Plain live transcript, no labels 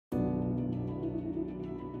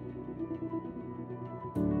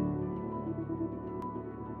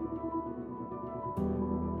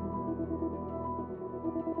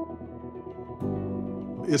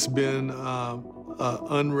It's been an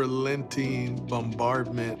unrelenting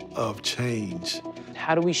bombardment of change.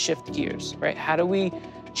 How do we shift gears, right? How do we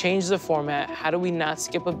change the format? How do we not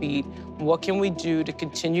skip a beat? What can we do to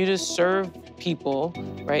continue to serve people,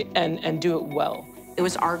 right, and do it well? It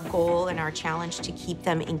was our goal and our challenge to keep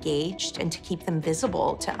them engaged and to keep them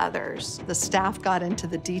visible to others. The staff got into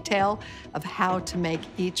the detail of how to make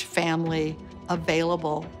each family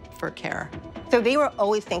available for care. So they were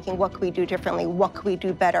always thinking, what could we do differently? What could we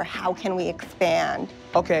do better? How can we expand?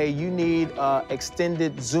 Okay, you need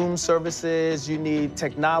extended Zoom services, you need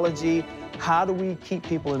technology. How do we keep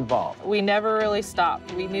people involved? We never really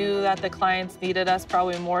stopped. We knew that the clients needed us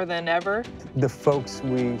probably more than ever. The folks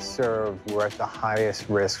we serve were at the highest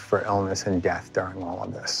risk for illness and death during all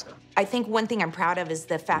of this. I think one thing I'm proud of is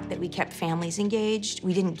the fact that we kept families engaged.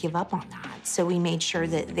 We didn't give up on that. So we made sure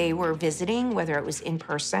that they were visiting, whether it was in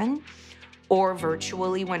person or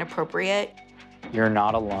virtually when appropriate. You're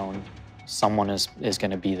not alone. Someone is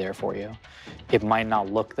going to be there for you. It might not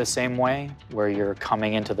look the same way, where you're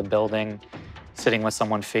coming into the building, sitting with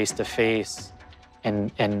someone face to face,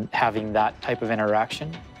 and having that type of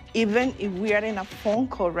interaction. Even if we are in a phone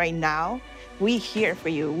call right now, we're here for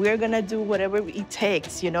you. We're gonna do whatever it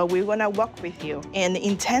takes, we're gonna work with you. And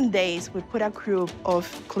in 10 days, we put a group of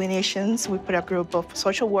clinicians, we put a group of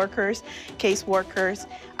social workers, case workers,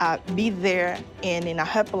 be there and in a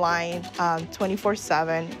helpline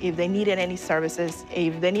 24/7 if they needed any services,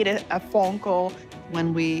 if they needed a phone call.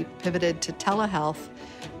 When we pivoted to telehealth,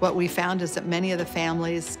 what we found is that many of the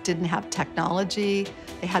families didn't have technology.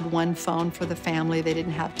 They had one phone for the family. They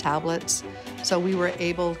didn't have tablets. So we were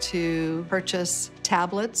able to purchase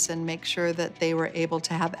tablets and make sure that they were able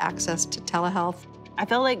to have access to telehealth. I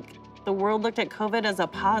felt like the world looked at COVID as a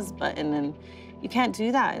pause button, and you can't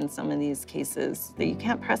do that in some of these cases. That you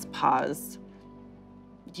can't press pause.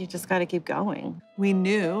 You just got to keep going. We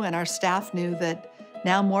knew, and our staff knew, that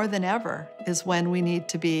now more than ever is when we need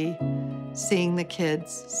to be seeing the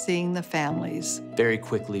kids, seeing the families. Very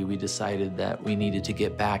quickly, we decided that we needed to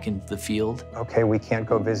get back into the field. Okay, we can't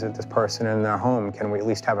go visit this person in their home. Can we at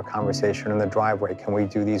least have a conversation in the driveway? Can we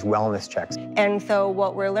do these wellness checks? And so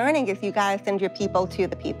what we're learning is you guys send your people to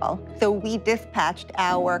the people. So we dispatched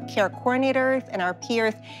our care coordinators and our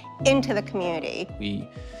peers into the community. We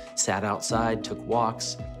sat outside, took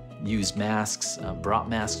walks, used masks, brought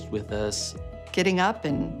masks with us. Getting up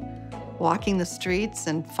and walking the streets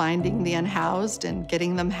and finding the unhoused and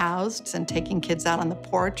getting them housed and taking kids out on the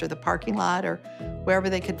porch or the parking lot or wherever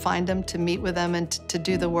they could find them to meet with them and to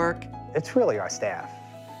do the work. It's really our staff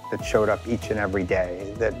that showed up each and every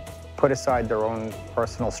day, that put aside their own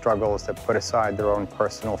personal struggles, that put aside their own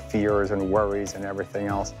personal fears and worries and everything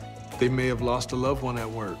else. They may have lost a loved one at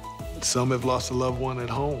work. Some have lost a loved one at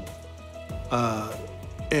home.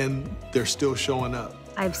 And they're still showing up.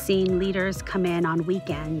 I've seen leaders come in on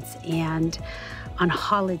weekends and on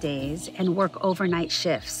holidays and work overnight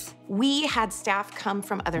shifts. We had staff come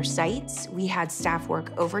from other sites. We had staff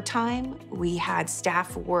work overtime. We had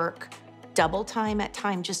staff work double time at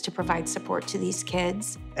times just to provide support to these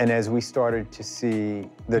kids. And as we started to see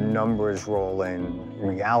the numbers roll in,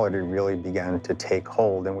 reality really began to take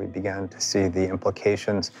hold, and we began to see the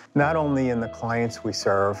implications, not only in the clients we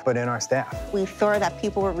serve, but in our staff. We saw that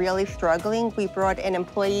people were really struggling. We brought in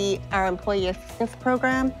our employee assistance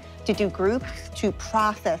program to do groups to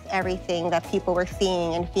process everything that people were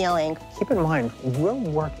seeing and feeling. Keep in mind, we're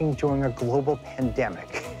working during a global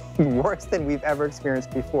pandemic, worse than we've ever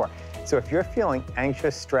experienced before. So if you're feeling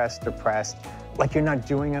anxious, stressed, depressed, like you're not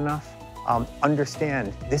doing enough,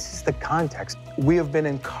 understand this is the context. We have been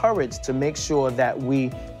encouraged to make sure that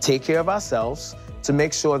we take care of ourselves, to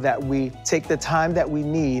make sure that we take the time that we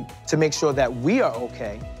need to make sure that we are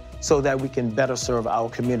okay, so that we can better serve our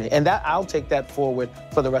community. And I'll take that forward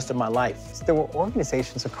for the rest of my life. There were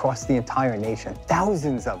organizations across the entire nation,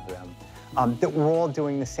 thousands of them, that were all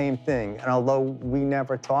doing the same thing. And although we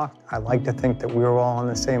never talked, I like to think that we were all on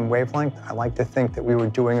the same wavelength. I like to think that we were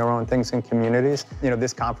doing our own things in communities.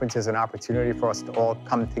 This conference is an opportunity for us to all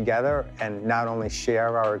come together and not only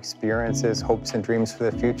share our experiences, hopes, and dreams for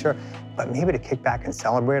the future, but maybe to kick back and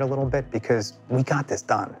celebrate a little bit, because we got this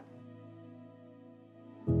done.